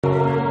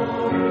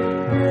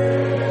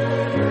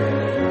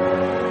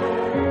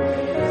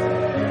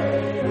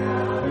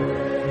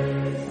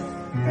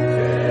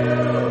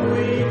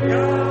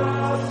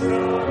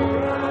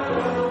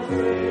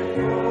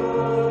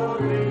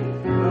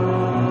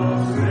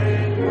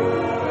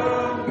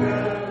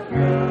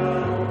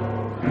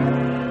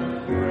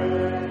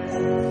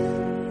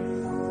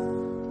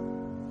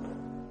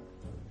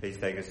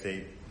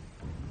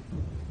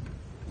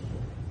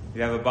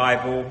you have a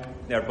Bible,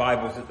 there are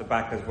Bibles at the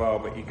back as well,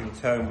 but you can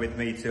turn with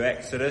me to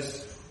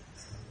Exodus,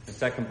 the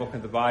second book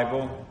of the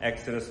Bible,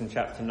 Exodus in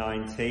chapter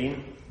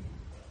 19.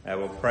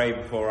 We'll pray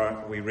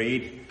before we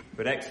read,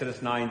 but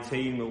Exodus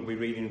 19 we'll be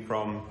reading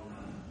from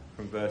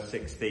verse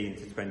 16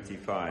 to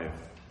 25.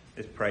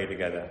 Let's pray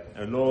together.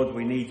 And Lord,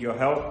 we need your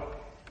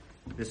help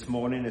this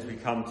morning as we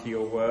come to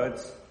your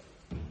words.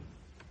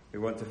 We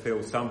want to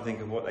feel something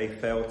of what they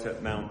felt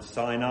at Mount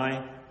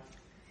Sinai.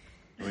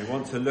 And we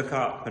want to look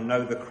up and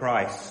know the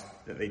Christ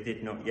that they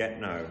did not yet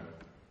know.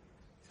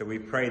 So we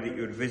pray that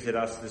you would visit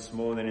us this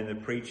morning in the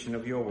preaching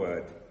of your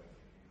word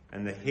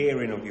and the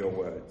hearing of your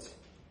words.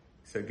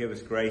 So give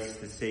us grace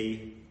to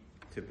see,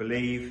 to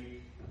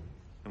believe,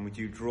 and would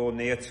you draw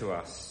near to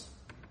us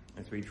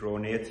as we draw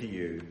near to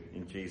you,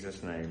 in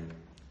Jesus' name.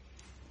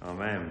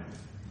 Amen.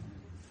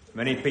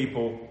 Many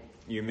people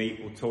you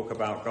meet will talk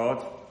about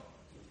God.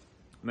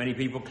 Many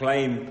people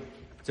claim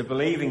to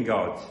believe in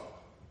God.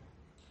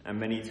 And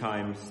many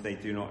times they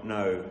do not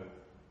know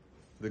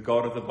the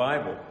God of the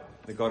Bible,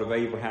 the God of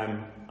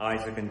Abraham,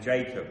 Isaac and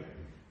Jacob,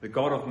 the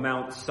God of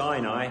Mount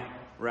Sinai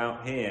right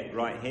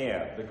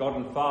here, the God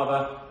and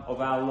Father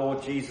of our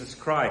Lord Jesus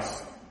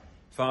Christ,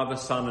 Father,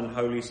 Son and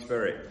Holy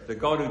Spirit, the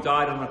God who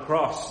died on the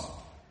cross,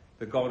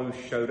 the God who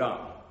showed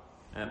up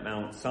at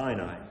Mount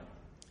Sinai.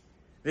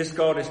 This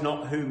God is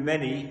not who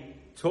many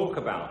talk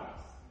about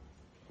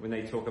when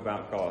they talk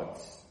about God.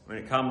 When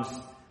it comes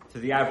to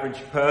the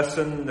average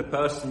person, the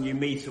person you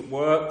meet at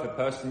work, the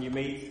person you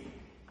meet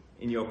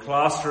in your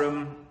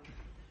classroom,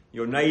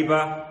 your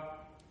neighbour,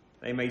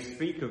 they may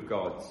speak of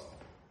God.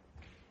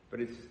 But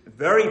it's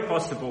very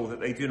possible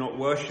that they do not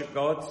worship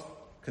God,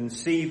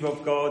 conceive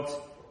of God,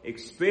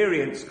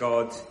 experience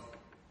God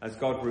as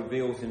God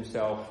reveals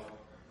himself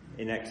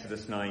in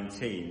Exodus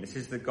 19. This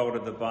is the God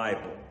of the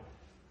Bible.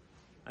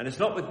 And it's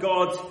not the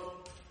God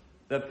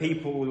that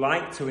people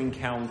like to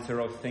encounter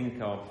or think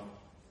of,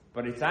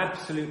 but it's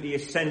absolutely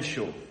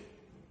essential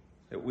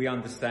that we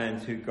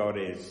understand who God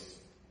is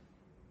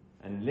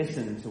and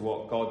listen to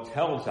what God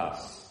tells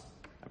us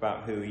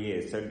about who he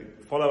is. So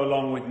follow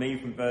along with me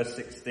from verse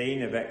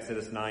 16 of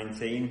Exodus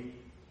 19.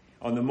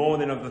 On the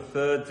morning of the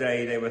third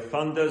day there were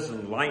thunders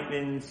and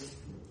lightnings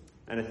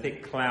and a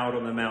thick cloud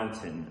on the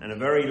mountain and a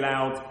very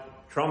loud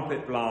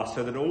trumpet blast,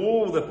 so that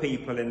all the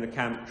people in the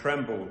camp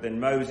trembled. Then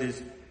Moses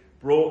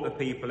brought the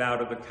people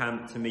out of the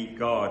camp to meet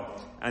God,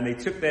 and they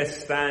took their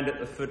stand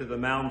at the foot of the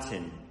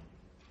mountain.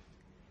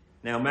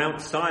 Now Mount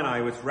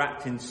Sinai was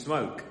wrapped in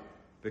smoke,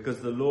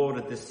 because the Lord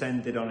had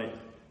descended on it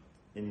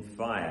in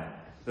fire.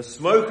 The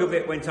smoke of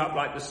it went up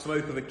like the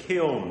smoke of a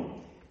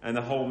kiln, and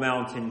the whole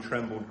mountain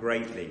trembled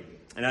greatly.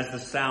 And as the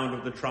sound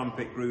of the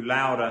trumpet grew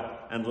louder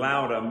and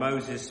louder,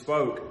 Moses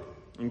spoke,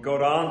 and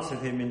God answered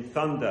him in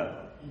thunder.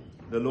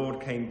 The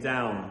Lord came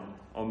down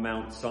on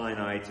Mount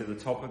Sinai to the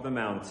top of the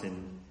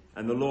mountain,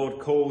 and the Lord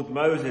called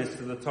Moses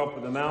to the top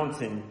of the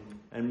mountain,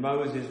 and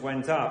Moses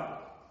went up.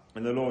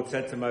 And the Lord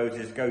said to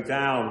Moses, "Go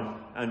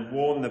down and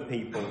warn the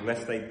people,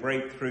 lest they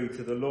break through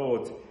to the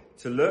Lord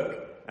to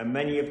look, and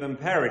many of them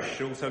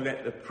perish. Also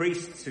let the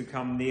priests who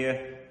come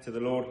near to the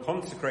Lord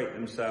consecrate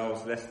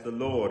themselves, lest the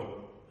Lord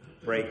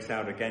breaks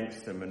out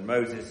against them." And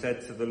Moses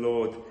said to the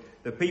Lord,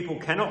 "The people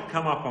cannot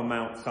come up on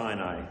Mount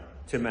Sinai,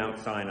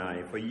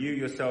 for you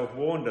yourself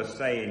warned us,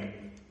 saying,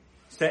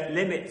 'Set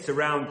limits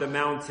around the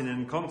mountain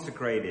and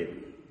consecrate it.'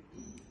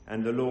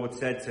 And the Lord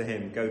said to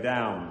him, 'Go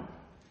down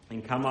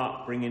and come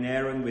up, bringing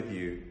Aaron with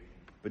you.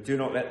 But do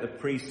not let the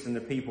priests and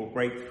the people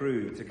break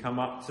through to come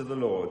up to the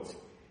Lord,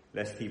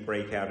 lest he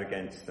break out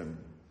against them.'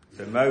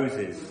 So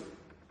Moses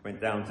went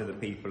down to the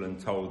people and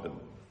told them."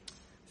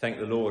 Thank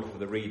the Lord for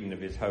the reading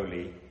of his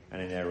holy and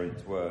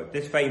inerrant word.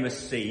 This famous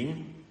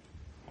scene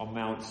on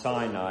Mount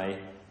Sinai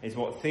is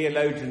what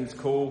theologians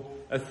call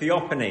a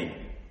theophany.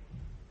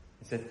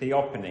 It's a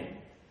theophany.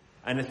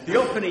 And a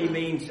theophany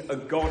means a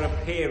God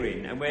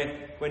appearing. And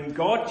when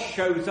God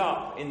shows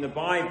up in the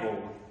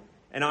Bible,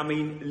 and I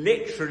mean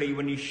literally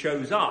when he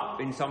shows up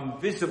in some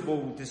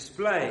visible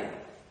display,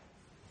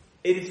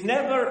 it is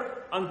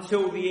never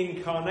until the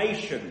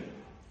incarnation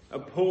a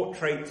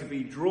portrait to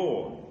be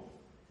drawn,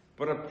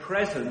 but a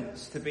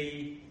presence to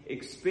be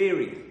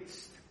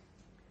experienced.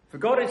 For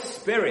God is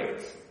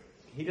spirit.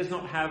 He does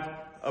not have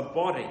a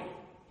body.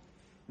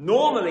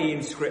 Normally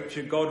in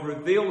Scripture, God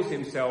reveals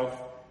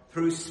himself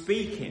through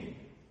speaking.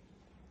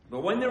 But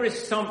when there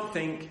is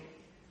something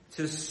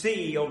to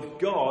see of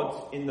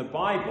God in the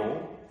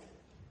Bible,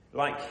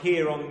 like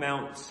here on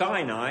Mount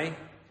Sinai,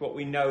 what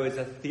we know as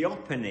a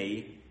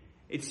theophany,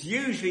 it's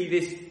usually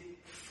this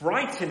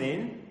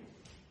frightening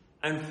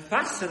and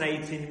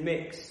fascinating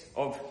mix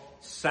of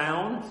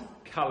sound,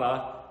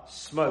 colour,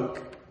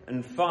 smoke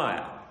and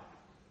fire.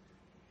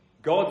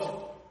 God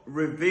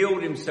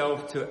revealed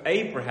himself to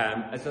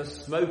Abraham as a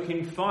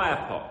smoking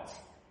firepot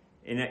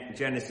in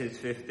Genesis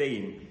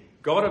 15.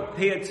 God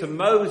appeared to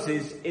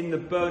Moses in the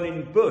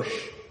burning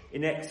bush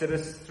in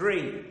Exodus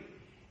 3.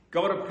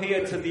 God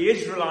appeared to the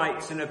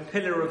Israelites in a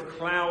pillar of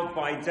cloud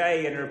by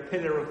day and a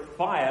pillar of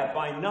fire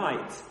by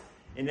night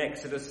in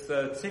Exodus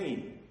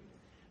 13.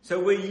 So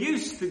we're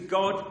used to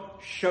God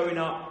showing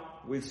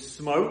up with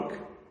smoke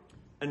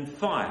and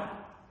fire.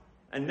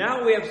 And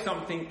now we have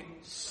something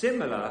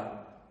similar,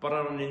 but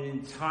on an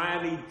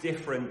entirely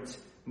different,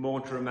 more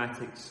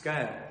dramatic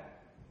scale.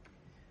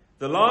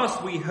 The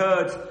last we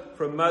heard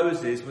from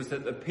Moses was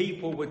that the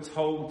people were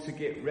told to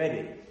get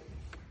ready.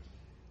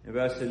 In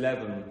verse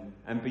 11,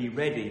 and be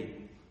ready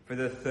for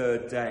the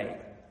third day.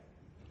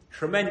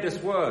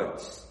 Tremendous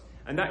words.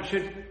 And that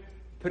should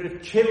put a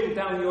chill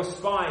down your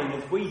spine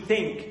as we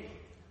think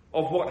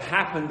of what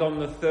happened on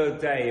the third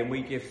day and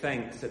we give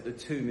thanks that the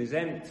tomb is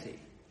empty.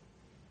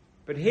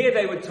 But here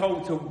they were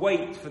told to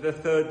wait for the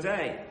third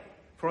day.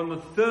 For on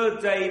the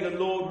third day the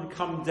Lord would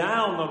come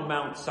down on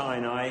Mount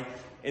Sinai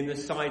in the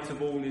sight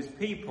of all his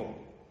people.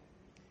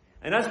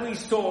 And as we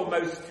saw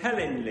most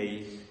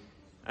tellingly,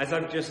 as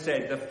I've just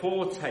said, the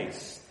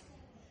foretaste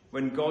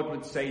when God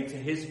would say to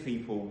his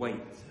people, wait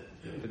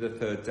for the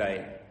third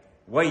day.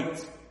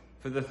 Wait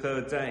for the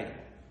third day.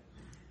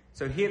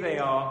 So here they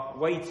are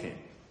waiting.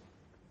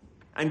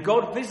 And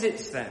God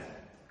visits them.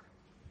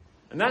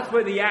 And that's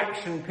where the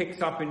action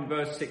picks up in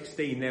verse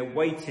 16. They're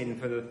waiting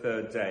for the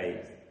third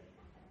day.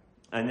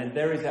 And then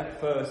there is at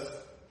first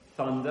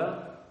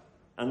thunder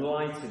and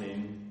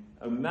lightning,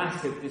 a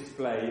massive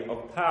display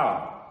of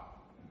power.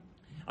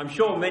 I'm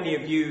sure many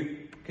of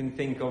you can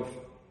think of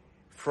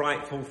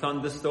frightful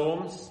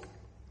thunderstorms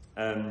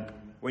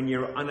when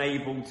you're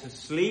unable to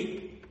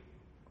sleep,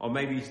 or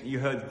maybe you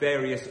heard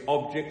various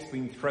objects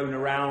being thrown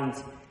around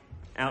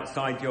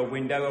outside your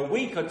window. A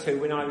week or two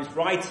when I was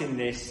writing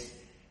this,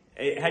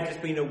 it had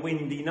just been a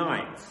windy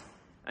night.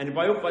 And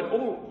by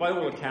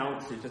all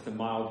accounts, it's just a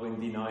mild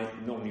windy night.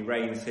 It normally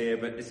rains here,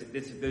 but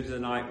this was a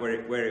night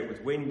where it was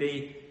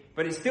windy.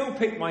 But it still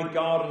picked my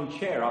garden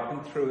chair up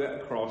and threw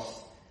it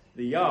across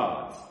the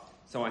yard.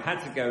 So I had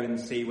to go and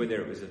see whether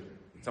it was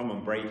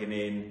someone breaking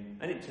in,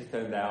 and it just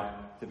turned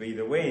out to be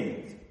the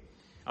wind.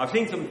 I've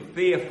seen some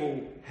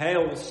fearful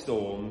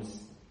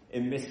hailstorms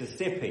in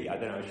Mississippi. I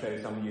don't know, I'll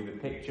show some of you the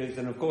pictures.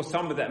 And of course,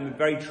 some of them have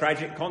very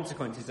tragic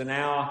consequences. An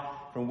hour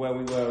from where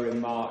we were in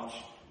March,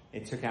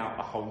 it took out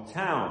a whole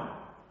town.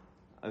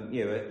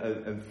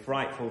 A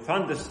frightful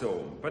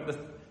thunderstorm.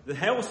 But the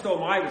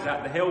hailstorm I was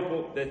at,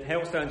 the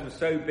hailstones were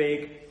so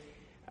big,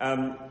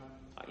 I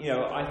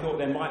thought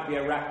there might be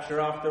a rapture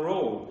after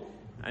all.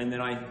 And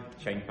then I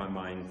changed my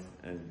mind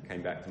and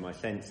came back to my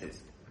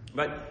senses.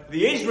 But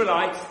the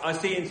Israelites are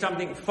seeing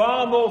something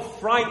far more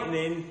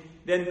frightening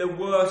than the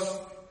worst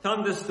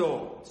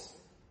thunderstorms.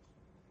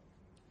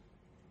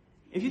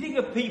 If you think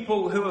of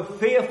people who are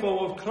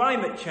fearful of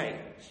climate change,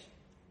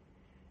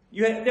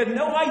 they have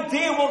no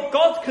idea what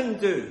God can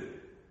do.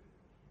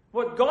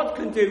 What God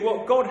can do,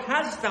 what God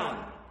has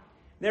done.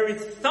 There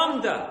is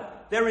thunder,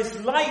 there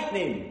is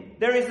lightning,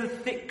 there is a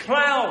thick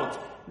cloud,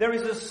 there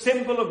is a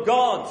symbol of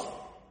God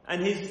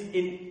and his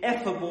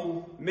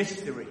ineffable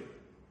mystery.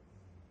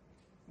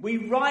 We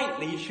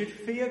rightly should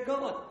fear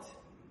God.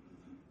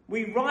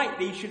 We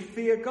rightly should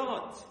fear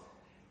God.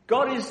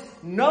 God is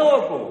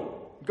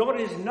knowable. God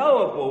is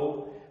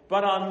knowable,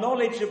 but our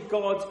knowledge of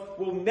God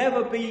will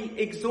never be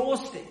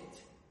exhausted.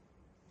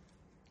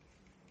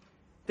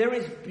 There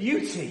is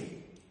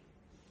beauty,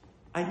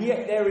 and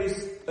yet there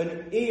is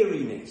an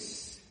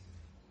eeriness.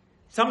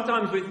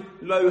 Sometimes with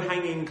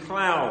low-hanging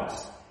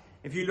clouds,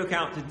 if you look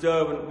out to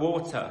Derwent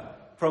Water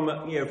from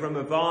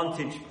a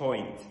vantage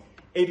point,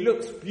 it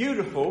looks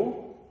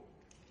beautiful,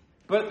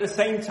 but at the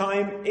same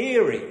time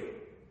eerie.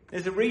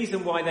 There's a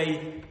reason why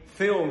they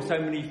film so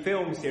many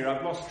films here.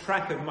 I've lost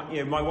track of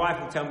my wife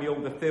will tell me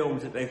all the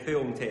films that they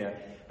filmed here.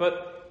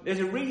 But there's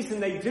a reason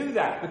they do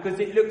that,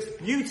 because it looks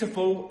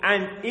beautiful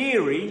and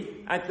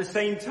eerie at the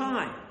same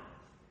time.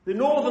 The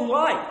Northern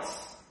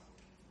Lights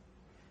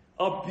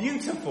are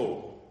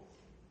beautiful,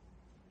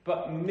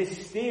 but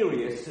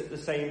mysterious at the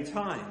same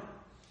time.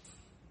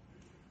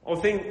 Or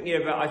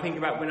I think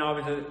about when I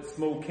was a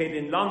small kid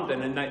in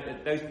London and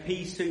those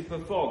pea super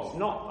fogs. I'm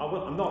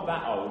not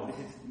that old. This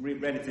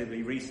is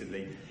relatively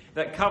recently.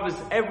 That covers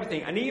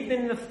everything, and even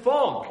in the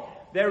fog,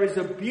 there is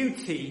a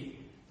beauty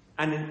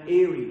and an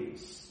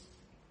eeriness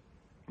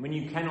when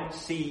you cannot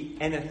see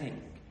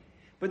anything.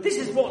 But this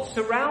is what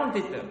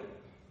surrounded them.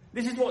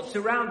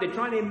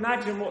 Trying to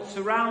imagine what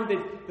surrounded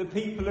the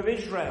people of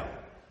Israel.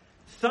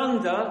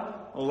 Thunder,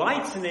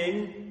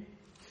 lightning,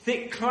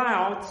 thick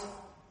clouds,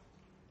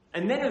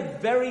 and then a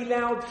very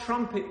loud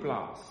trumpet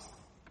blast.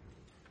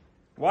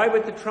 Why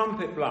would the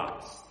trumpet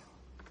blast?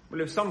 Well,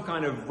 it was some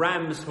kind of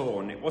ram's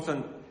horn. It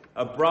wasn't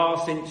a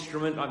brass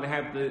instrument like they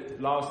had the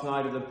last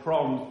night of the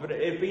proms, but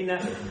it had been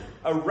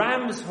a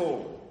ram's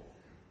horn.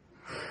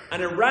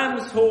 And a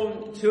ram's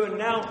horn to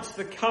announce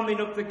the coming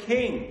of the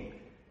king.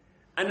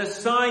 And a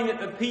sign that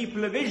the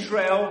people of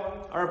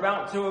Israel are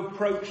about to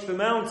approach the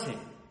mountain.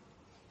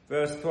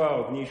 Verse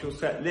 12, and you shall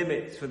set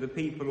limits for the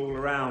people all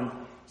around,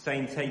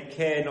 saying, take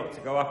care not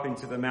to go up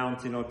into the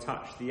mountain or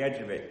touch the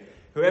edge of it.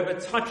 Whoever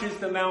touches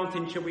the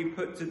mountain shall be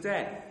put to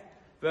death.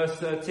 Verse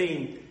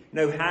 13,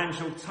 no hand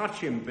shall touch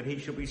him, but he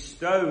shall be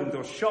stoned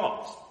or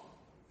shot.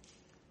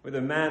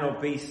 Whether man or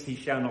beast he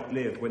shall not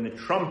live. When the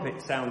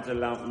trumpet sounds a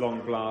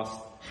long blast,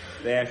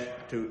 there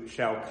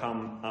shall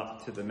come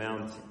up to the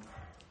mountain.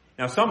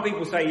 Now some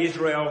people say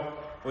Israel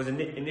was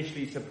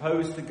initially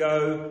supposed to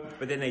go,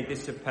 but then they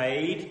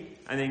disobeyed.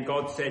 And then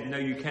God said, no,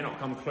 you cannot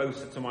come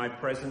closer to my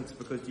presence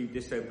because you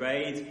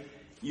disobeyed.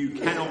 You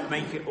cannot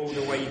make it all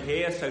the way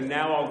here, so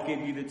now I'll give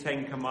you the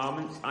 10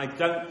 Commandments. I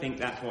don't think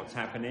that's what's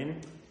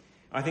happening.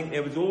 I think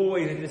there was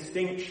always a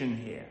distinction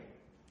here.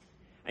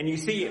 And you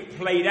see it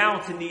played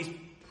out in these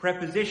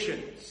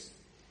prepositions.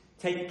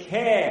 Take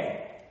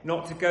care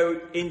not to go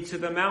into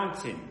the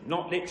mountain,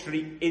 not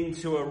literally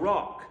into a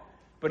rock.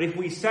 But if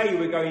we say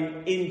we're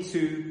going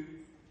into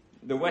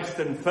the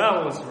Western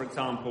Fells, for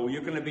example,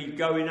 you're going to be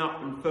going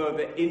up and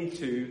further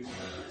into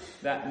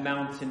that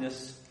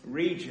mountainous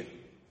region.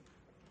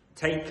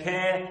 Take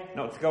care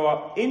not to go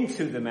up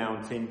into the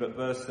mountain, but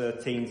verse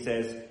 13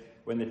 says,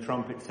 when the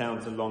trumpet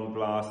sounds a long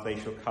blast, they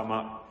shall come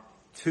up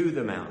to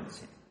the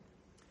mountain.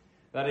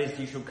 That is,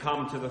 you shall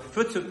come to the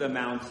foot of the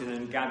mountain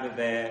and gather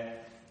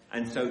there,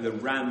 and so the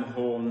ram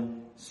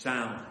horn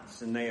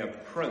sounds, and they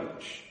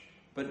approach,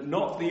 but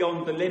not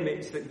beyond the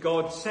limits that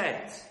God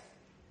set.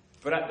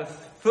 But at the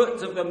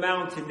foot of the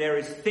mountain there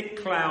is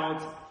thick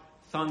cloud,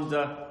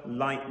 thunder,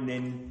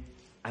 lightning,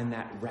 and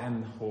that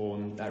ram's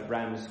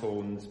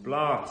horns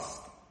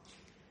blast.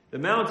 The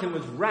mountain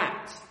was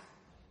wrapped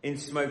in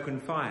smoke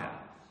and fire.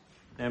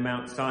 Now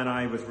Mount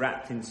Sinai was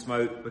wrapped in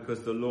smoke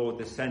because the Lord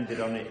descended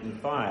on it in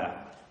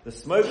fire. The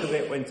smoke of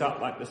it went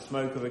up like the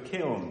smoke of a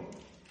kiln,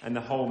 and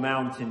the whole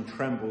mountain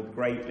trembled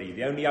greatly.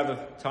 The only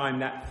other time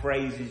that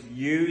phrase is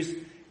used,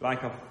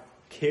 like a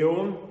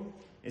kiln,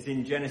 is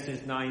in Genesis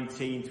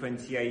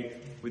 19:28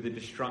 with the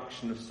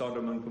destruction of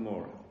Sodom and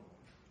Gomorrah.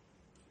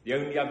 The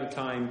only other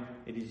time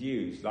it is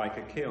used, like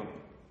a kiln.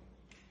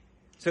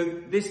 So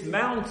this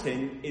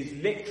mountain is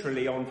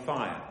literally on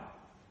fire.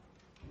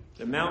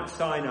 The Mount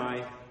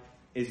Sinai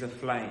is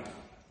aflame.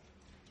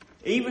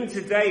 Even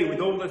today,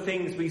 with all the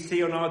things we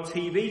see on our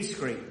TV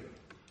screen,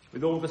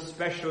 with all the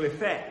special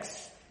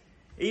effects,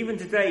 even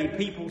today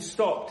people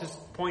stop to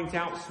point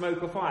out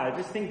smoke or fire.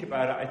 Just think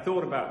about it. I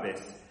thought about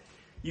this.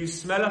 You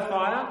smell a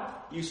fire,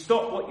 you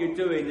stop what you're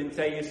doing and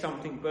say there's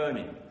something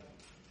burning.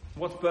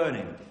 What's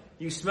burning?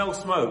 You smell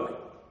smoke,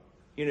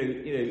 you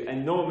know,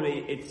 and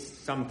normally it's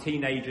some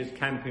teenagers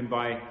camping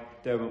by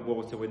Derwent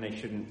Water when they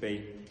shouldn't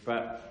be.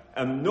 But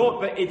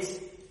it's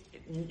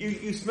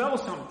you smell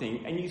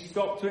something and you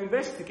stop to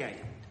investigate,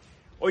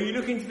 or you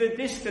look into the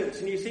distance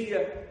and you see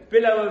a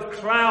billow of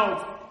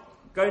cloud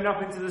going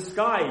up into the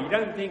sky. You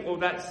don't think, well,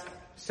 that's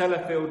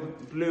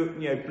Sellafield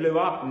blew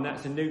up and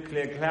that's a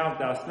nuclear cloud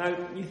dust.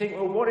 No, you think,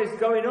 well, what is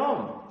going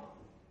on?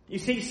 You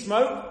see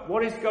smoke,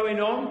 what is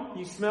going on?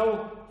 You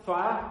smell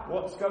fire,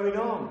 what's going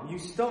on? You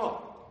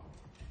stop.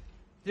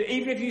 So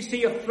even if you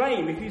see a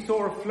flame, if you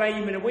saw a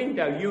flame in a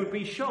window, you would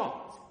be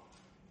shocked.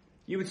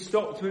 You would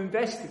stop to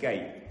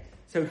investigate.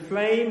 So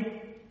flame,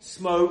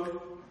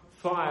 smoke,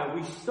 fire,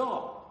 we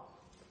stop.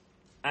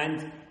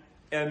 And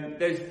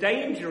there's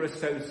danger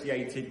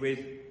associated with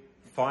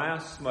fire,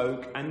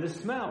 smoke, and the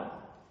smell.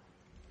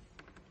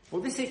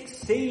 Well, this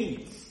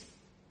exceeds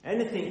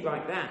anything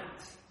like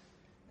that.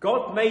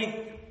 God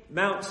made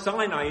Mount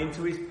Sinai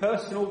into his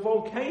personal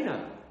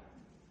volcano.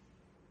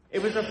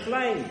 It was a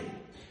flame.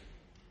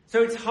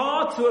 So it's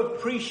hard to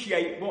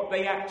appreciate what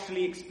they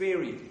actually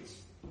experienced.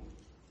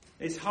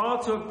 It's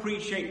hard to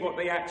appreciate what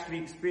they actually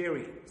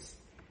experienced.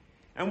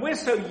 And we're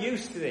so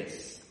used to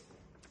this.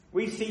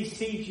 We see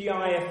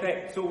CGI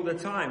effects all the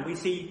time. We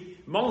see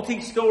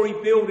multi-story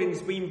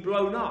buildings being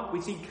blown up.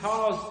 We see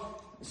cars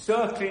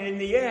circling in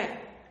the air.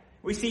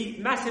 We see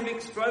massive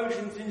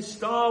explosions in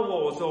Star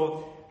Wars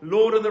or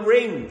Lord of the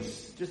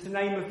Rings, just to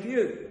name a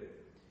few.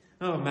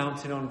 Oh,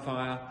 mountain on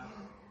fire.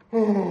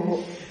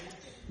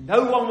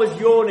 No one was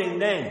yawning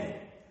then.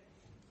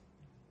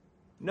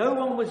 No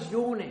one was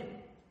yawning.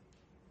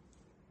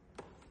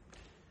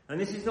 And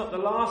this is not the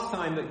last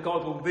time that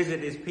God will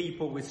visit his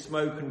people with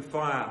smoke and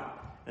fire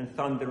and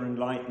thunder and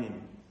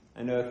lightning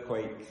and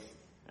earthquakes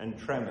and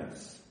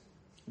tremors.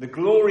 The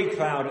glory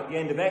cloud at the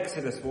end of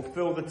Exodus will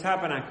fill the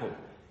tabernacle.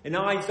 In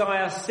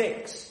Isaiah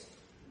 6,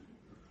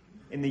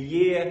 in the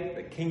year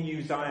that King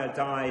Uzziah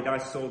died, I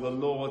saw the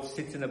Lord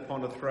sitting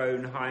upon a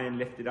throne high and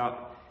lifted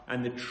up,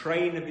 and the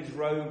train of his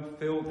robe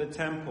filled the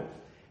temple,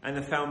 and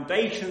the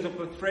foundations of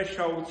the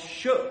threshold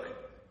shook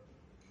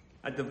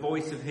at the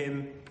voice of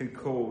him who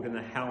called, and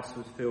the house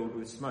was filled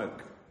with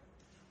smoke.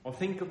 Or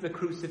think of the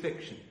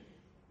crucifixion.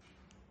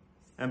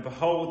 And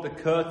behold, the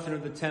curtain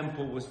of the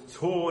temple was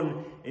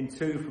torn in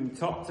two from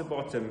top to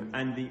bottom,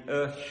 and the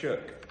earth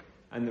shook,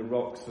 and the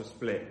rocks were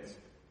split.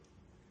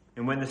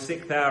 And when the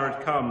 6th hour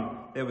had come,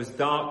 there was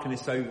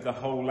darkness over the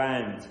whole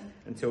land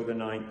until the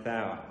 9th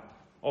hour.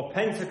 Or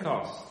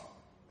Pentecost.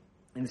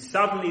 And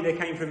suddenly there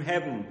came from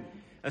heaven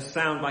a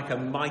sound like a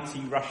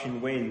mighty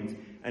rushing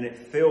wind, and it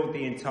filled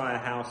the entire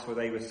house where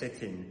they were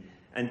sitting.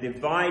 And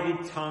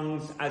divided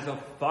tongues as of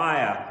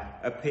fire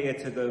appeared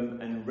to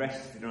them and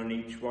rested on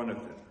each one of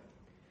them.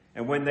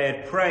 And when they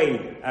had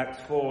prayed,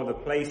 Acts 4, the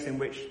place in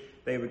which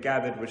they were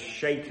gathered was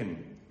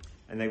shaken,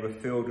 and they were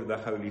filled with the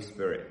Holy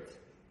Spirit.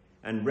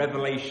 And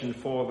Revelation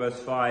 4 verse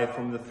 5,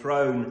 from the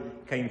throne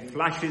came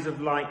flashes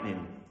of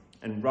lightning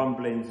and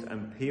rumblings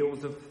and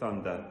peals of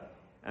thunder.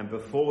 And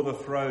before the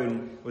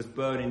throne was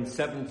burning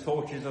 7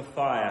 torches of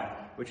fire,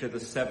 which are the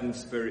 7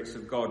 spirits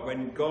of God.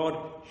 When God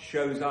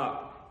shows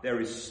up, there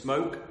is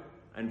smoke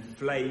and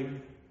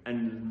flame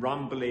and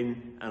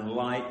rumbling and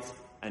light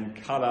and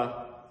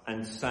colour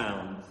and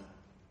sound.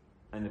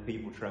 And the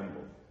people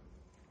tremble.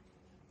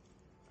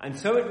 And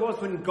so it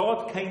was when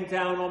God came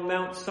down on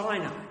Mount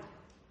Sinai.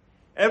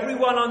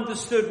 Everyone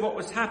understood what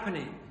was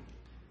happening.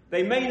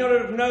 They may not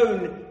have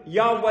known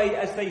Yahweh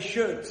as they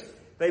should.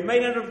 They may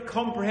not have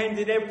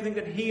comprehended everything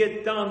that he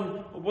had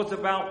done or was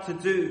about to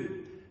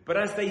do. But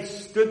as they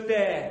stood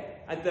there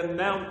at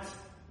the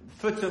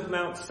foot of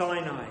Mount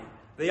Sinai,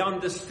 they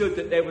understood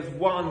that there was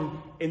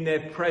one in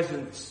their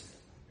presence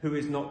who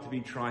is not to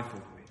be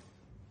trifled with.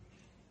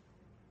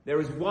 There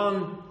is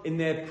one in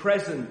their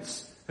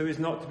presence who is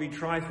not to be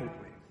trifled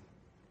with.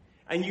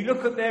 And you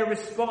look at their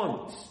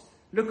response.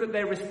 Look at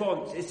their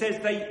response. It says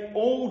they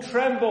all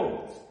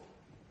trembled.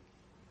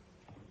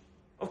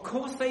 Of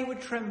course they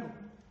would tremble.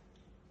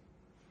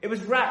 It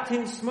was wrapped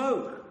in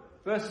smoke.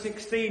 Verse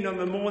 16, on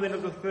the morning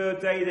of the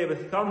 3rd day there were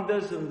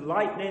thunders and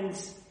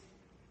lightnings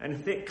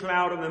and thick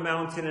cloud on the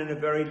mountain and a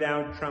very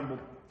loud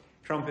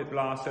trumpet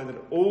blast, so that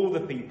all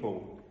the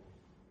people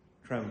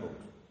trembled.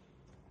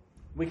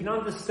 We can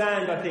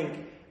understand, I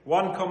think,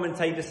 one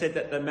commentator said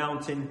that the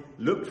mountain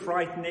looked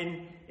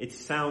frightening, it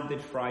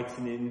sounded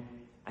frightening,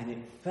 and it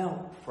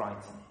felt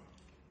frightening.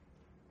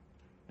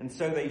 And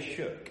so they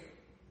shook.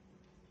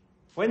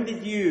 When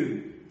did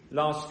you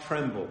last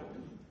tremble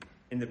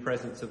in the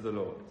presence of the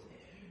Lord?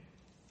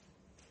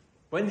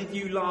 When did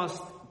you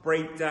last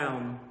break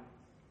down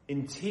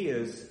in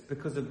tears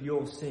because of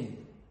your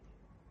sin?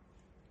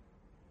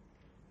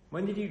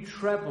 When did you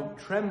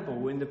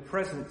tremble in the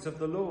presence of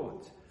the Lord?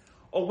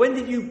 Or when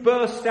did you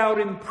burst out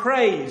in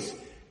praise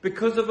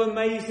because of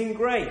amazing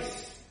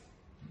grace?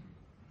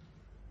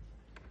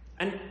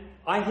 And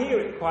I hear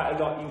it quite a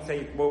lot. You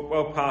say,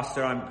 well,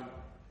 Pastor,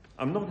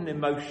 I'm not an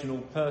emotional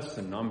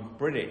person. I'm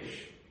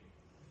British.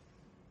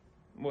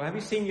 Well, have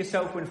you seen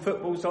yourself when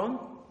football's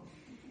on?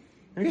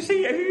 Have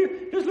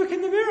you just look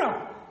in the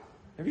mirror?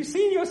 Have you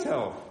seen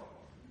yourself?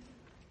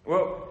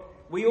 Well,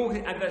 we all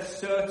have a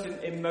certain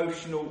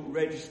emotional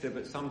register,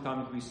 but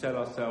sometimes we sell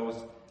ourselves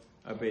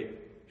a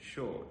bit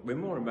short. We're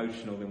more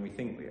emotional than we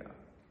think we are.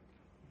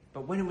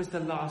 But when was the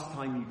last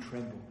time you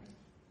trembled?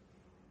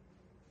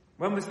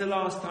 When was the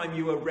last time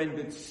you were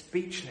rendered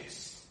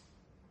speechless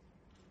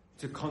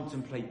to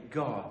contemplate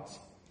God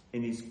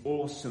in his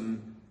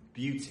awesome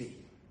beauty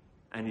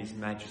and his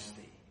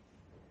majesty?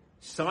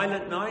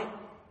 Silent night,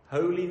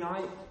 holy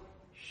night,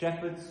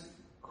 shepherds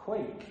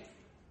quake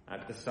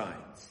at the sight.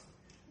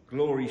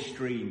 Glory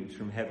streams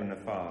from heaven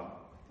afar.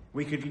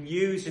 We could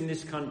use in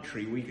this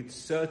country, we could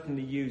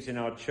certainly use in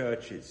our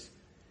churches,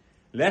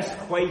 less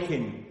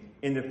quaking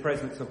in the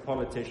presence of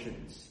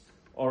politicians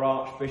or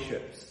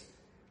archbishops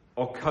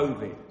or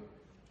COVID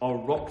or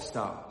rock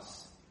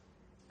stars,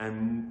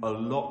 and a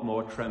lot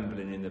more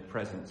trembling in the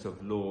presence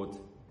of Lord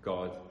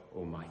God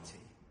Almighty.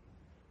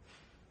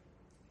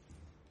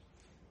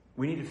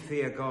 We need to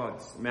fear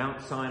God.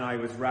 Mount Sinai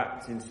was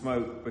wrapped in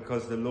smoke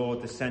because the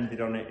Lord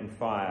descended on it in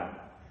fire.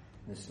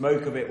 The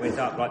smoke of it went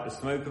up like the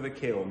smoke of a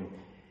kiln,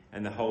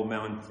 and the whole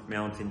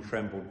mountain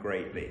trembled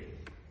greatly.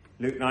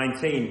 Luke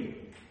 19,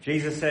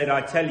 Jesus said,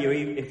 I tell you,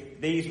 if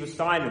these were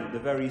silent, the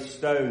very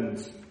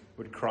stones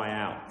would cry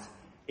out.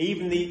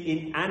 Even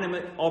the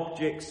inanimate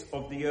objects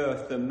of the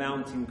earth, the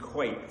mountain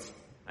quaked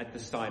at the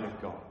sight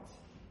of God.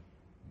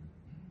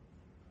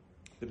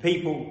 The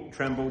people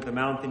trembled, the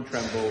mountain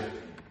trembled,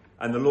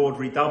 and the Lord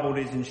redoubled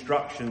his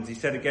instructions. He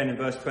said again in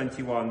verse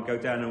 21, go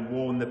down and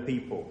warn the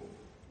people,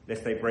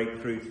 lest they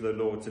break through to the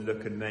Lord to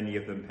look and many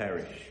of them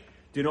perish.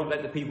 Do not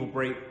let the people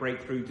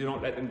break through. Do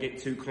not let them get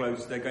too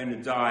close. They're going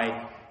to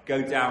die.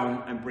 Go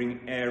down and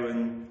bring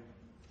Aaron.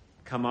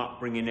 Come up,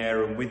 bringing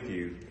Aaron with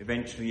you.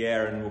 Eventually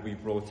Aaron will be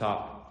brought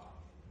up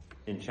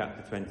in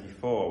chapter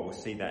 24. We'll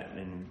see that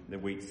in the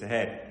weeks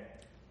ahead.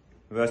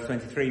 Verse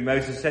 23,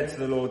 Moses said to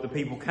the Lord, the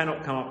people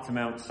cannot come up to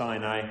Mount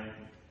Sinai,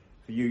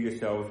 for you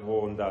yourselves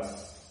warned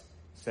us,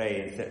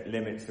 saying, set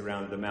limits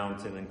around the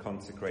mountain and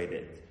consecrate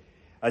it.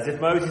 As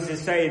if Moses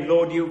is saying,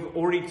 Lord, you've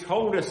already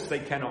told us they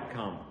cannot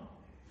come.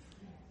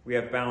 We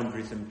have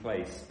boundaries in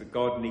place, but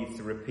God needs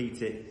to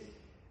repeat it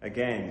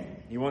again.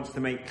 He wants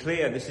to make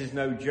clear this is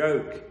no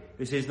joke.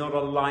 This is not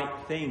a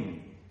light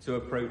thing to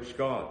approach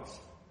God.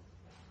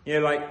 You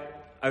know, like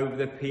over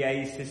the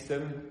PA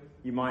system,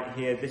 you might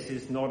hear, this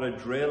is not a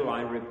drill.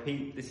 I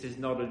repeat, this is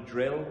not a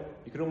drill.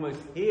 You can almost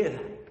hear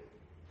that.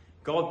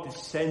 God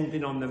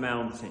descending on the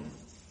mountain.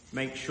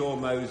 Make sure,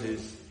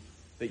 Moses,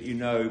 that you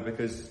know,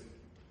 because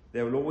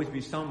there will always be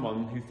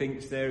someone who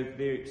thinks they're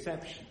the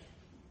exception.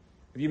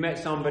 Have you met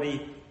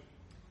somebody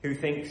who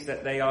thinks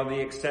that they are the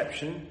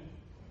exception?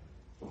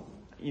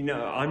 You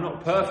know, I'm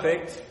not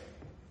perfect,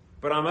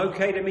 but I'm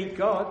okay to meet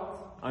God.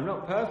 I'm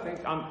not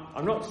perfect.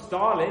 I'm not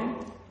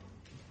Stalin.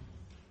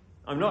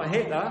 I'm not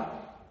Hitler.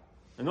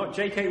 I'm not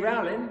J.K.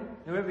 Rowling.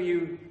 whoever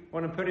you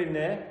want to put in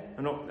there.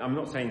 I'm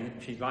not saying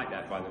she's like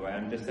that, by the way.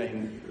 I'm just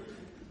saying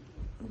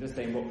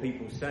what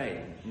people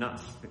say.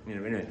 Nuts,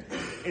 innit?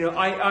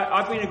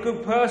 I've been a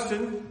good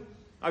person.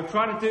 I've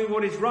tried to do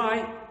what is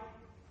right.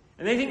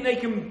 And they think they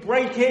can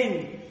break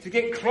in to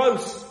get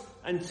close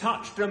and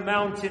touch the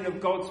mountain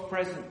of God's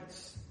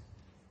presence.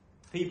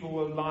 People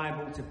are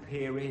liable to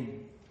peer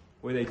in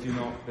where they do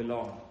not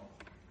belong.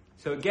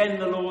 So again,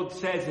 the Lord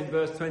says in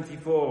verse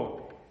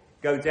 24,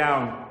 go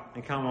down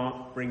and come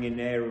up, bringing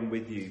Aaron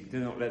with you. Do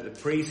not let the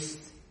priest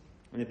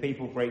and the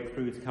people break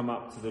through to come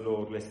up to the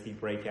Lord, lest he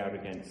break out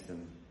against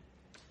them.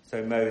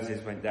 So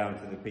Moses went down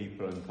to the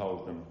people and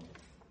told them.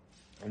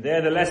 And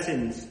they're the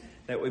lessons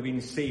that we've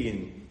been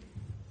seeing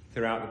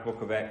throughout the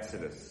book of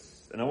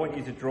Exodus. And I want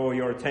you to draw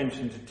your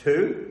attention to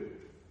two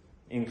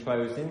in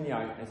closing.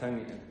 Yeah,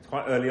 it's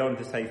quite early on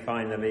to say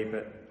finally,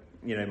 but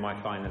my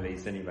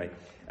finalies anyway.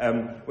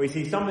 We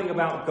see something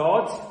about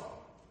God,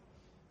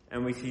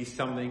 and we see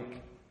something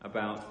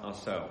about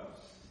ourselves.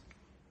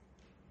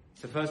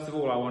 So first of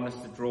all, I want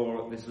us to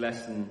draw this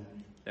lesson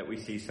that we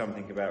see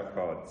something about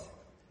God.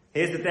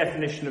 Here's the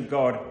definition of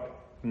God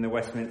from the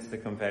Westminster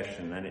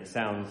Confession, and it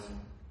sounds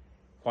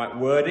quite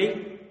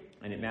wordy,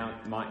 and it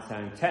might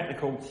sound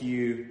technical to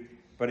you,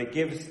 but it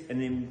gives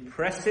an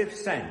impressive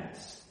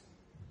sense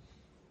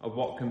of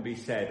what can be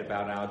said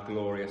about our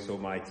glorious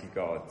Almighty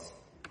God.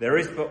 There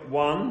is but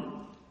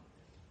one,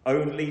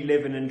 only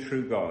living and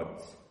true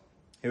God,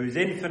 who is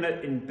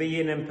infinite in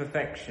being and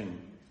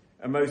perfection,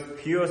 a most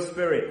pure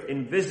spirit,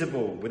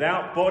 invisible,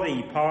 without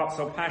body, parts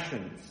or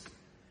passions,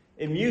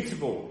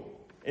 immutable,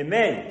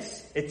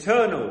 immense,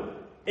 eternal,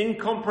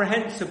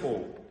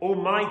 incomprehensible,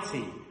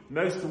 almighty,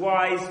 most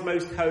wise,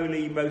 most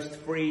holy, most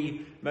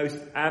free, most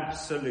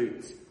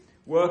absolute,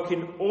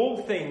 working all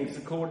things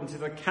according to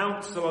the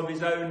counsel of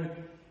his own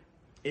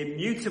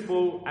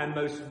immutable and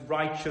most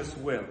righteous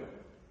will,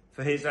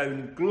 for his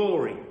own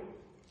glory,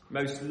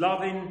 most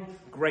loving,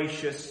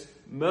 gracious,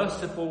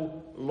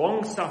 merciful,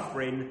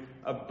 long-suffering,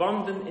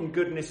 abundant in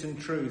goodness and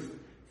truth,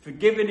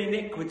 forgiving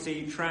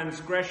iniquity,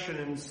 transgression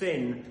and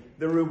sin,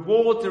 the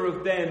rewarder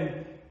of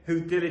them who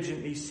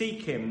diligently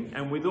seek him,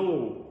 and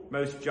withal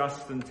most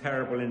just and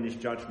terrible in his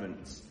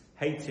judgments,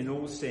 hating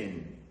all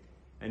sin,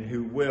 and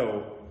who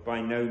will by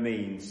no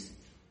means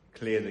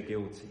clear the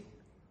guilty.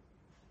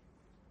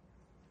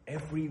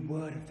 Every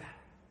word of that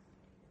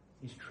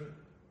is true.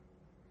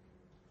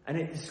 And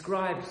it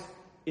describes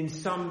in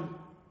some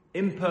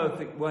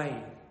imperfect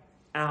way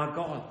our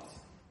God.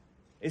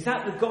 Is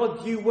that the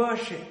God you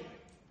worship?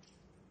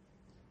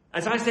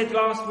 As I said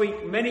last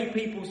week, many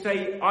people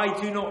say, I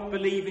do not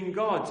believe in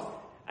God.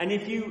 And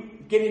if you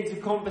get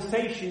into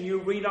conversation,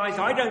 you'll realise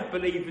I don't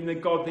believe in the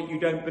God that you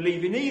don't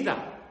believe in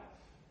either.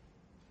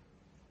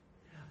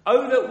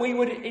 Oh, that we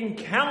would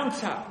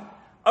encounter,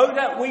 oh,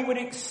 that we would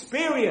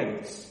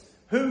experience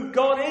who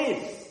God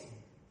is,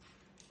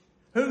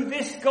 who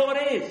this God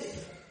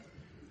is.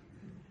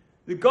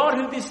 The God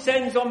who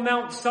descends on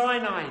Mount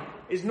Sinai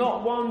is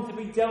not one to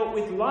be dealt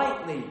with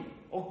lightly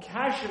or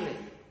casually.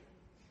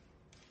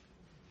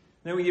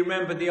 Now, you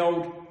remember the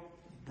old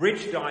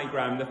bridge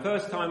diagram. The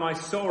first time I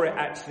saw it,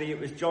 actually, it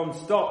was John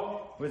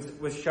Stott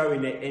was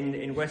showing it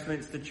in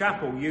Westminster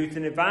Chapel, Youth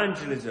and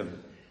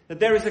Evangelism, that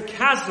there is a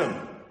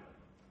chasm,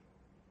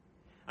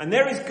 and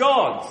there is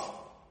God,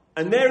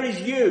 and there is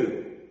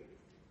you,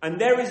 and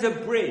there is a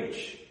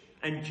bridge,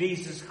 and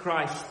Jesus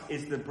Christ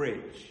is the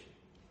bridge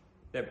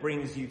that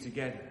brings you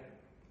together.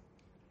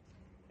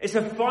 It's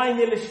a fine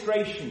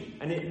illustration,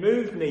 and it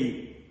moved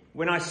me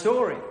when I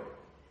saw it.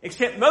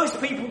 Except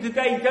most people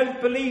today don't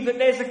believe that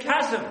there's a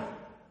chasm.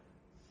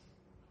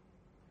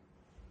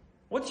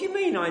 What do you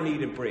mean I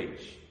need a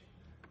bridge?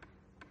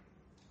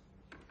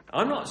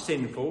 I'm not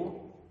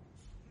sinful.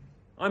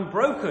 I'm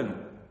broken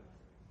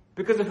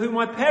because of who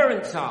my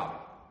parents are.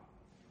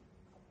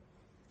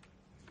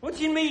 What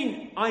do you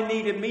mean I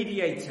need a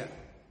mediator?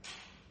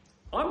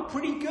 I'm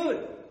pretty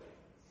good.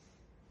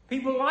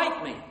 People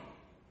like me.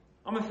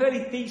 I'm a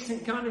fairly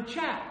decent kind of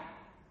chap.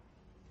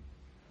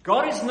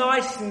 God is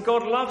nice and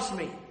God loves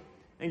me.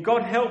 And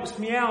God helps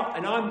me out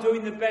and I'm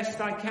doing the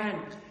best I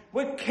can.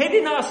 We're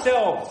kidding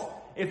ourselves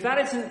if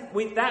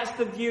that's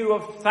the view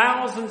of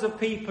thousands of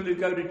people who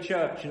go to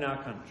church in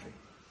our country.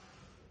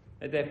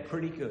 That they're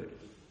pretty good.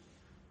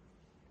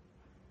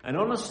 And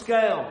on a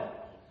scale,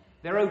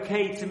 they're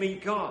okay to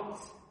meet God.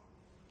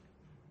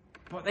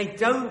 But they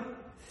don't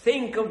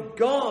think of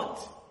God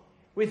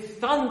with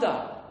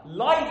thunder,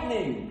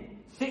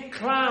 lightning, thick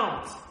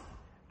clouds,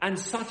 and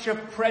such a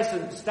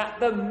presence that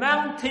the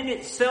mountain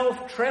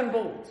itself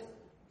trembled.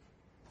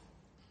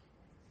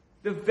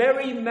 The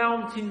very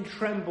mountain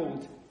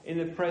trembled in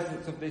the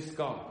presence of this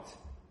God.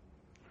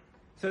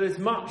 So there's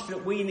much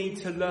that we need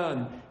to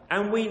learn,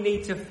 and we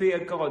need to fear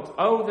God.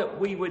 Oh, that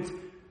we would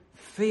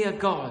fear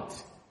God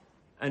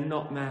and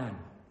not man.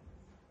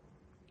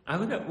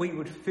 Oh, that we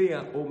would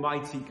fear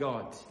Almighty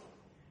God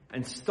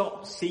and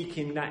stop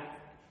seeking that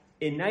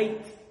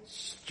innate,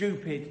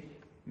 stupid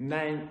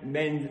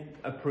men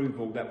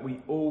approval that we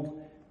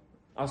all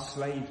are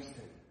slaves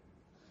to.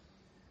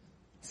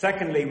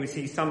 Secondly, we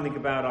see something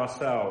about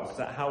ourselves,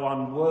 that how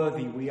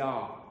unworthy we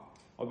are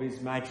of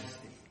his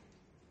majesty.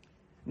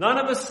 None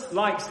of us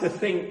likes to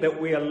think that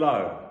we are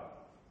low.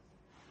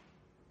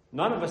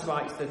 None of us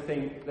likes to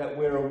think that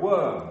we're a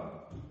worm.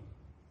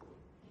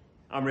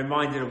 I'm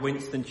reminded of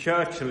Winston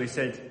Churchill, who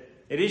said,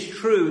 "It is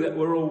true that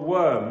we're all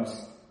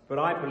worms, but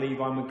I believe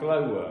I'm a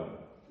glowworm."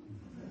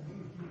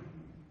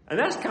 And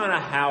that's kind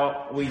of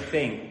how we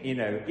think,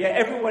 Yeah,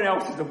 everyone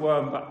else is a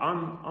worm, but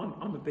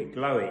I'm a bit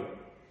glowy.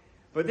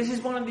 But this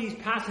is one of these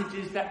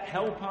passages that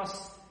help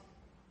us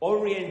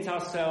orient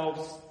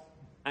ourselves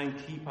and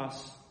keep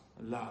us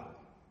low.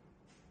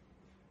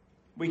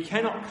 We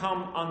cannot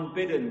come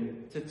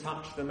unbidden to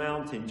touch the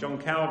mountain. John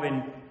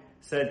Calvin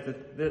said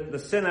that the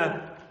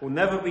sinner will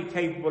never be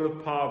capable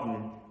of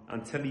pardon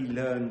until he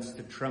learns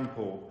to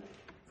tremble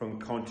from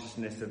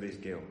consciousness of his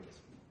guilt.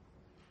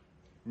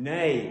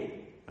 Nay,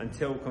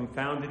 until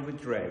confounded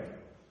with dread,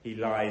 he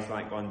lies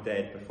like one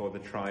dead before the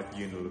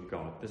tribunal of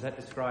God. Does that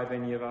describe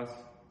any of us?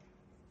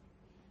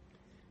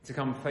 To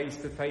come face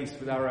to face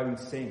with our own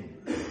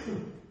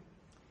sin.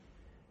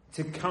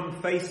 To come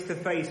face to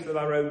face with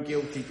our own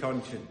guilty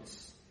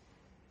conscience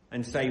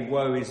and say,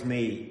 "Woe is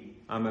me,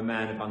 I'm a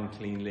man of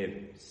unclean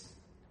lips."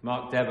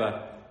 Mark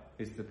Dever,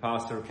 who's the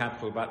pastor of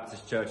Capital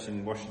Baptist Church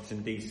in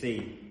Washington,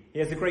 D.C., he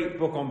has a great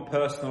book on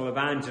personal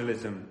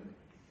evangelism.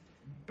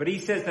 But he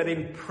says that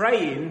in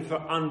praying for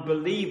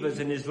unbelievers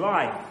in his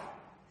life,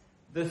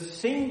 the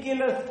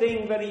singular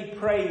thing that he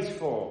prays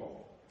for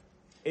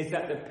is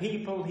that the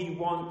people he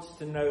wants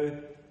to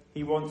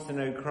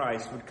know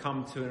Christ would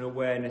come to an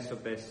awareness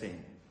of their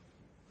sin.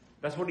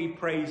 That's what he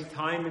prays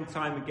time and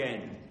time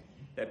again,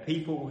 that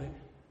people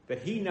that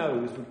he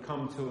knows would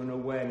come to an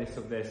awareness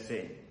of their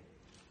sin.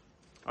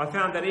 I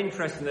found that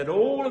interesting, that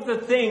all of the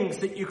things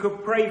that you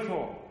could pray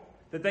for,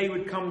 that they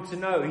would come to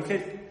know. He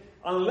says,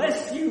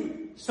 unless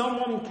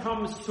someone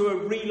comes to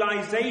a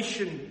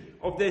realization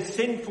of their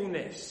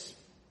sinfulness,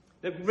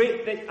 that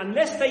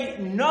unless they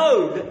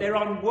know that they're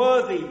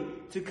unworthy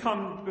to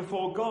come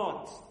before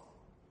God,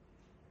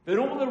 then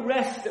all the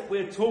rest that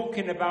we're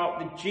talking about,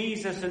 the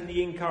Jesus and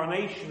the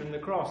incarnation and the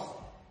cross,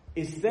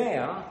 is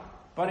there,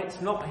 but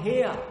it's not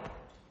here.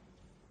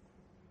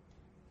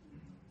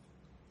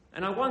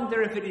 And I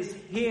wonder if it is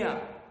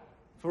here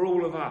for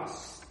all of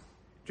us.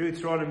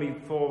 Deuteronomy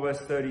 4 verse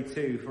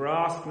 32, "For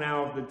ask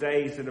now of the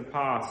days that are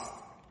past,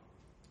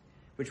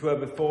 which were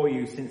before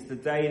you, since the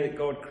day that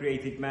God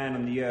created man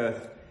on the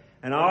earth,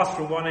 and ask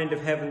from one end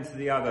of heaven to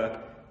the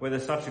other, whether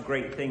such a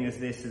great thing as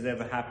this has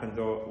ever happened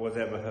or was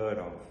ever heard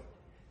of.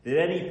 Did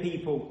any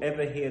people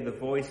ever hear the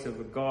voice of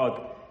a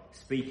God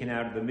speaking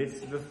out of the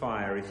midst of a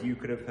fire as you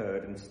could have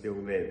heard and still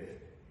live?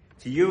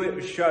 To you it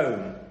was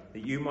shown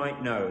that you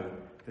might know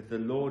that the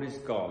Lord is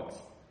God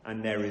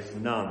and there is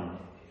none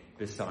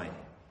beside him."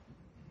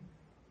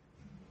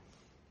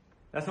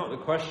 That's not the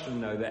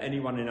question, though, that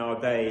anyone in our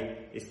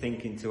day is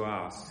thinking to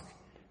ask.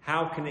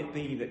 How can it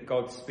be that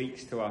God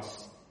speaks to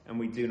us and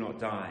we do not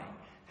die?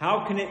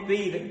 How can it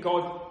be that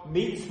God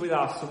meets with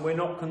us and we're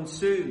not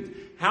consumed?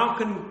 How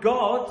can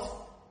God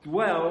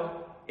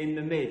dwell in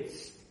the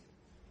midst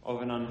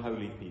of an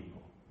unholy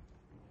people?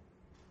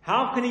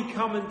 How can he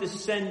come and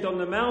descend on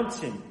the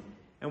mountain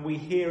and we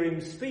hear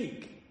him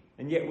speak,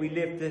 and yet we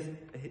live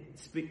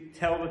to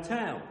tell the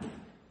tale?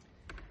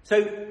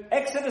 So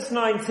Exodus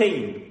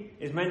 19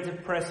 is meant to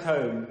press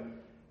home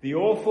the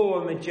awful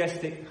and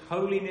majestic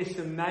holiness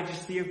and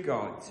majesty of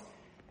God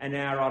and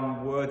our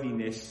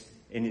unworthiness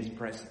in his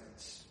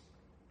presence.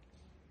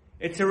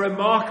 It's a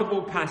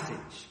remarkable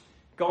passage.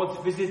 God's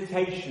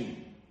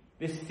visitation,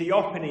 this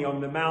theophany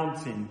on the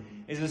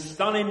mountain, is a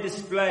stunning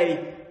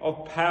display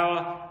of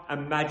power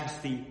and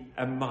majesty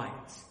and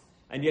might.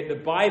 And yet the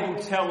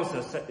Bible tells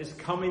us that this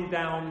coming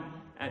down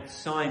at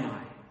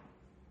Sinai,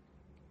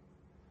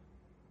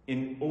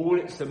 in all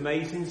its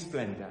amazing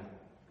splendor,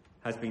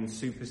 has been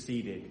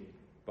superseded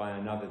by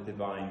another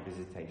divine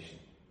visitation.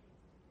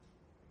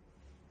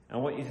 I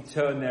want you to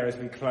turn there as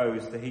we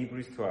close to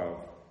Hebrews 12.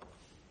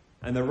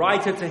 And the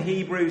writer to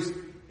Hebrews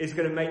is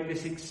going to make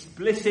this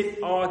explicit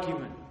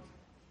argument.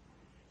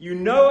 You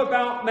know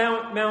about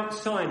Mount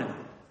Sinai.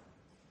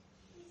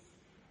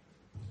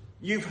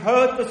 You've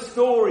heard the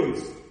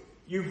stories.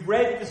 You've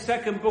read the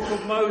second book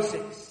of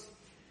Moses.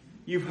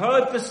 You've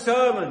heard the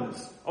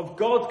sermons of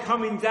God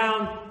coming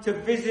down to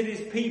visit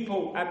his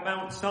people at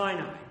Mount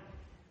Sinai.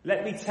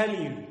 Let me tell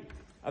you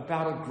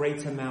about a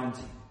greater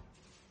mountain.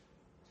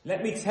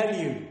 Let me tell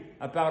you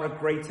about a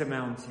greater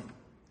mountain.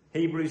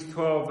 Hebrews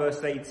 12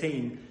 verse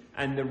 18.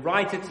 And the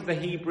writer to the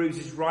Hebrews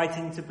is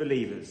writing to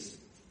believers.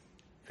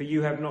 For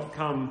you have not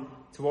come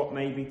to what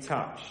may be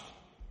touched,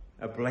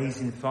 a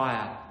blazing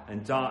fire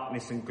and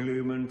darkness and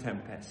gloom and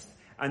tempest,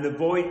 and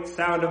the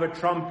sound of a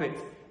trumpet,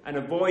 and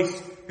a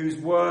voice whose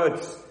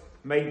words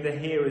made the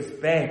hearers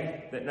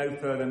beg that no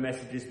further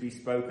messages be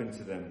spoken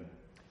to them.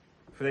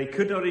 For they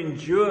could not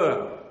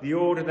endure the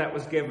order that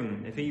was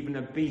given. If even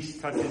a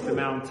beast touches the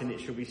mountain,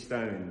 it shall be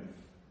stoned.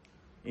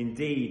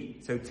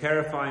 Indeed, so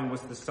terrifying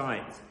was the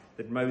sight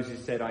that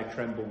Moses said, I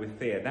tremble with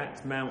fear.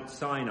 That's Mount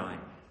Sinai,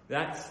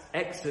 That's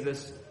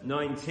Exodus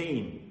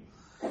 19,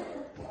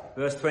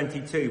 verse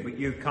 22. But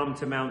you've come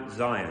to Mount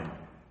Zion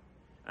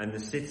and the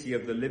city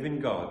of the living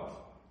God,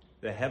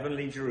 the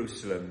heavenly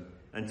Jerusalem,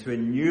 and to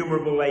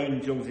innumerable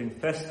angels in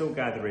festal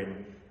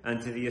gathering,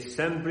 and to the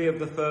assembly of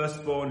the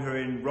firstborn who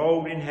are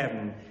enrolled in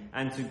heaven,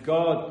 and to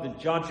God, the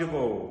judge of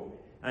all,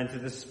 and to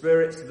the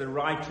spirits of the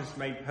righteous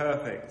made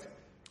perfect,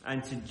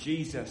 and to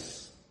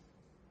Jesus,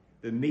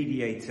 the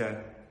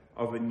mediator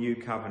of a new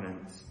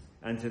covenant,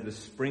 and to the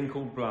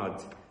sprinkled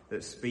blood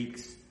that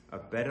speaks a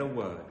better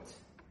word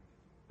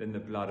than the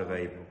blood of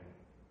Abel.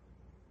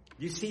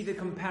 You see the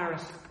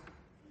comparison?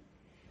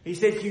 He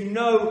says, you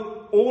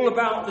know all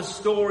about the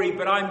story,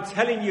 but I'm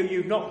telling you,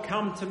 you've not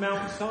come to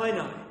Mount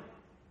Sinai.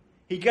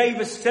 He gave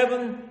a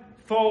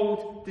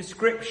sevenfold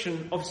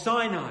description of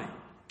Sinai.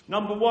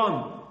 Number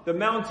 1, the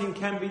mountain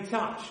can be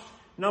touched.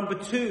 Number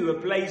 2, a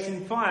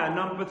blazing fire.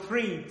 Number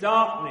 3,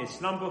 darkness.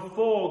 Number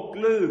 4,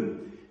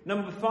 gloom.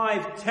 Number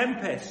 5,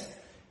 tempest.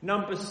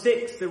 Number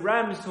 6, the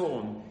ram's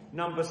horn.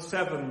 Number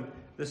 7,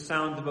 the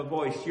sound of a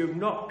voice. You've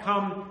not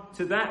come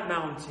to that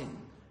mountain.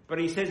 But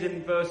he says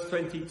in verse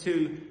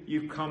 22,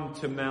 you've come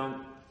to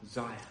Mount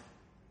Zion.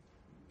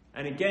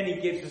 And again he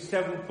gives a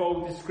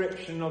sevenfold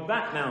description of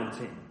that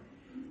mountain.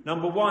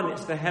 Number 1,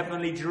 it's the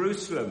heavenly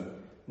Jerusalem.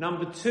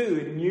 Number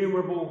 2,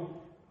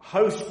 innumerable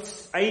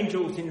hosts,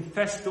 angels in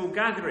festal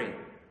gathering.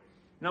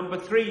 Number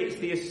 3, it's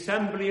the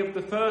assembly of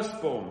the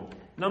firstborn.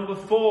 Number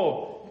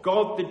 4,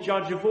 God the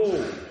judge of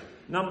all.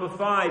 Number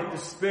 5, the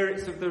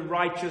spirits of the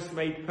righteous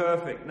made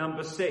perfect.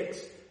 Number 6,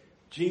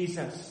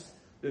 Jesus,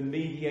 the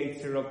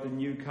mediator of the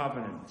new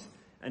covenant.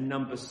 And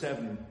number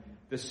 7,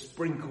 the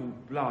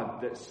sprinkled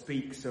blood that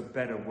speaks of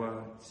better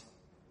words.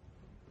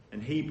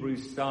 And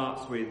Hebrews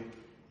starts with,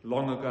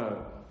 long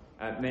ago,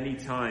 at many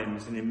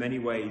times and in many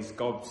ways,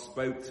 God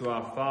spoke to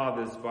our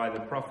fathers by the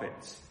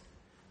prophets.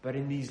 But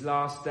in these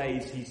last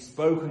days, he's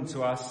spoken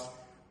to us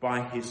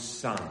by his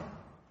Son,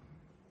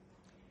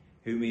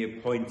 whom he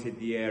appointed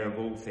the heir of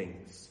all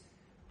things,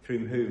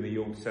 through whom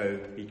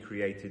he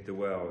created the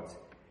world.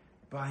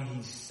 By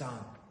his Son.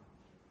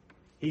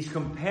 He's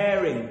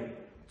comparing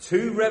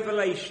 2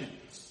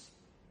 revelations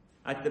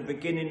at the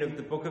beginning of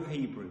the book of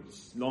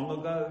Hebrews. Long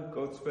ago,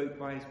 God spoke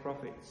by his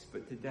prophets,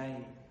 but today,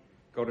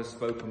 God has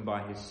spoken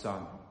by his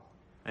Son.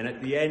 And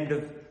at the end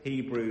of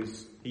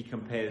Hebrews, he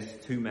compares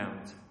 2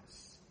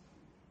 mountains.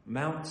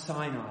 Mount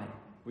Sinai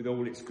with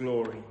all its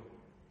glory.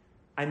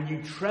 And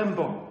you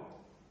tremble.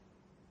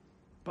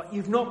 But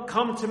you've not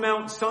come to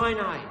Mount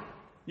Sinai.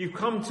 You've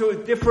come to a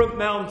different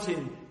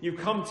mountain. You've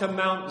come to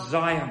Mount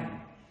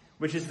Zion,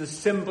 which is the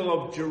symbol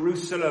of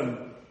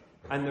Jerusalem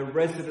and the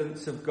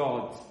residence of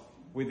God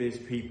with his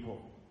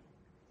people.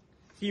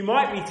 So you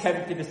might be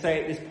tempted to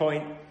say at this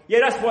point,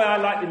 yeah, that's why I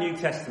like the New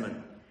Testament.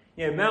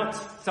 Mount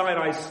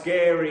Sinai's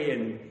scary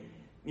and,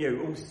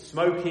 all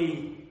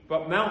smoky,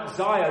 but Mount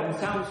Zion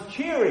sounds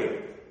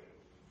cheery.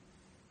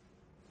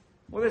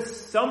 Well, there's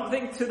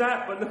something to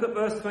that, but look at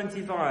verse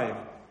 25.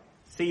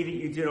 See that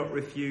you do not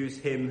refuse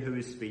him who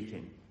is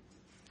speaking.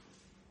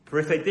 For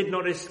if they did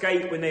not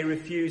escape when they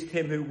refused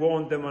him who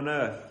warned them on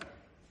earth,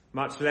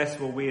 much less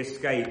will we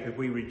escape if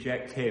we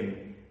reject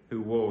him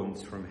who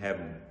warns from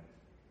heaven.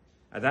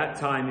 At that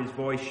time his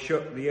voice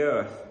shook the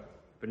earth,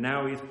 but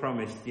now he has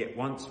promised, yet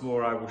once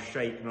more I will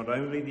shake not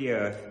only the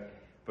earth,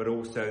 but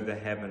also the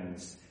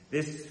heavens.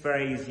 This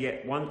phrase,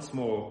 yet once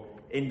more,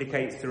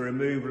 indicates the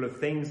removal of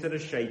things that are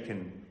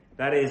shaken,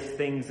 that is,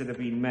 things that have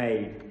been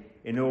made,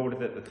 in order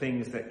that the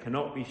things that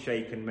cannot be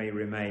shaken may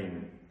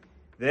remain.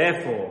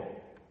 Therefore,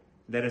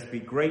 let us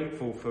be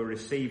grateful for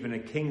receiving a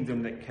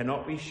kingdom that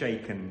cannot be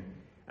shaken,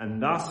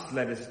 and thus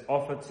let us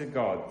offer to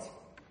God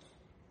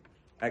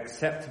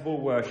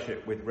acceptable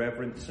worship with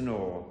reverence and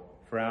awe,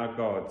 for our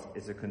God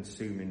is a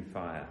consuming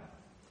fire.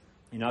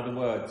 In other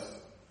words,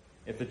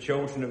 if the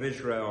children of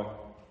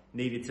Israel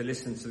needed to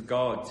listen to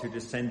God who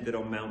descended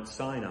on Mount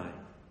Sinai,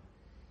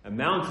 a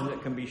mountain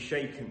that can be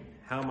shaken,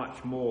 how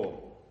much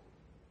more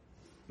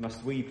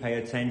must we pay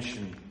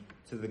attention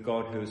to the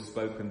God who has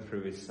spoken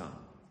through his Son?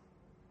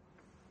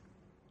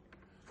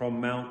 From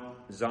Mount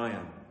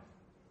Zion,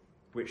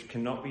 which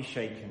cannot be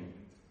shaken,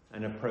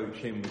 and approach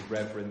him with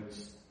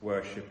reverence,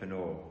 worship and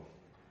awe.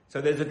 So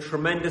there's a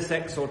tremendous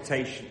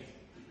exhortation,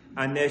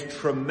 and there's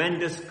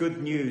tremendous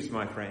good news,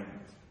 my friend.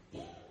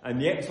 And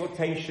the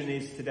exhortation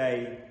is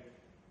today,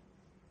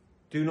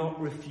 do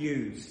not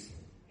refuse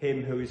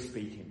him who is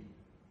speaking.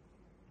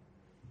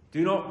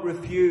 Do not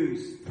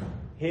refuse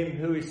him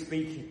who is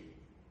speaking.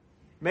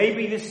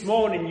 Maybe this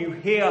morning you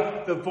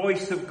hear the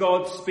voice of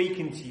God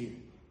speaking to you.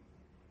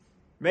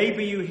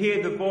 Maybe you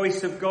hear the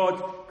voice of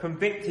God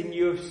convicting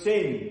you of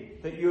sin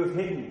that you have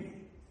hidden.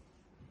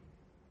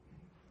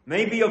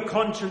 Maybe your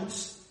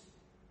conscience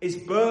is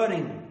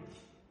burning.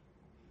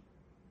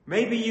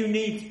 Maybe you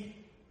need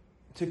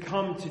to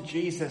come to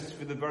Jesus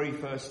for the very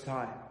first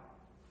time.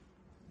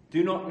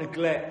 Do not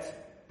neglect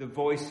the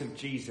voice of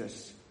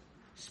Jesus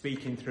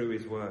speaking through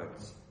his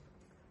words.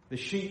 The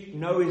sheep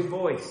know his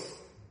voice.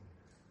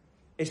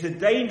 It's a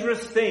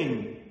dangerous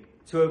thing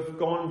to have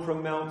gone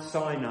from Mount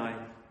Sinai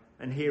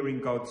and hearing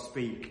God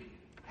speak,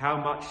 how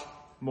much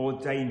more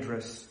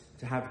dangerous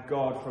to have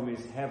God from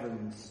his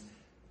heavens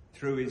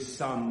through his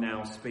Son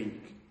now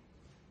speak.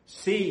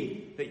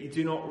 See that you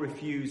do not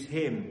refuse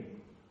him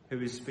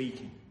who is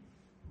speaking.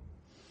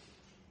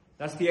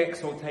 That's the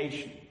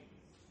exhortation.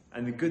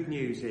 And the good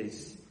news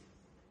is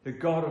the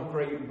God of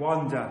great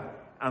wonder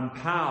and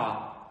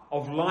power,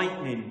 of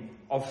lightning,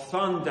 of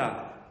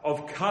thunder,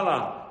 of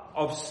colour,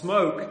 of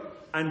smoke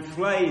and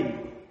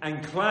flame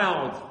and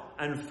cloud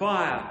and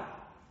fire,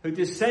 who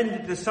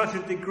descended to such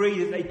a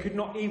degree that they could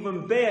not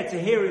even bear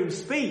to hear him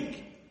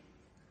speak.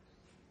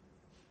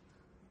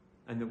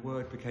 And the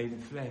Word became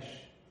flesh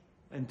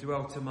and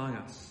dwelt among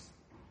us,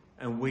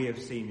 and we have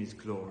seen his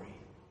glory.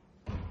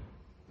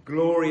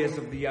 Glory as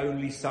of the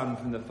only Son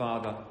from the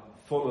Father,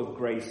 full of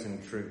grace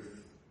and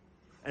truth.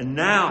 And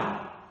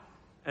now,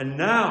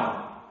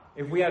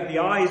 if we have the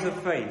eyes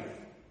of faith,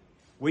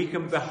 we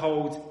can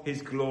behold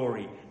his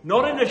glory,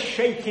 not in a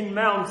shaking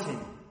mountain,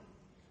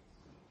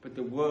 but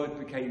the Word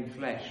became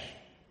flesh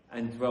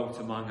and dwelt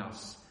among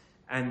us.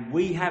 And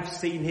we have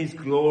seen his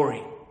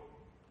glory.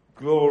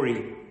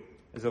 Glory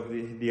as of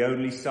the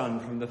only Son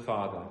from the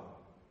Father,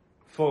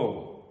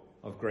 full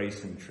of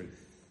grace and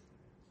truth.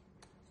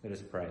 Let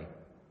us pray.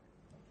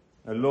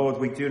 O Lord,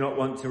 we do not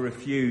want to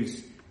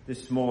refuse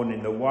this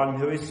morning the one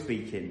who is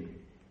speaking.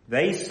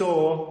 They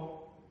saw,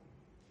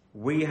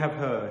 we have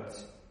heard,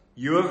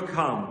 you have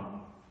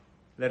come.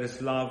 Let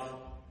us love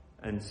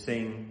and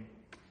sing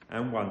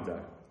and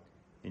wonder.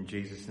 In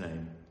Jesus'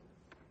 name,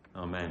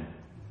 amen.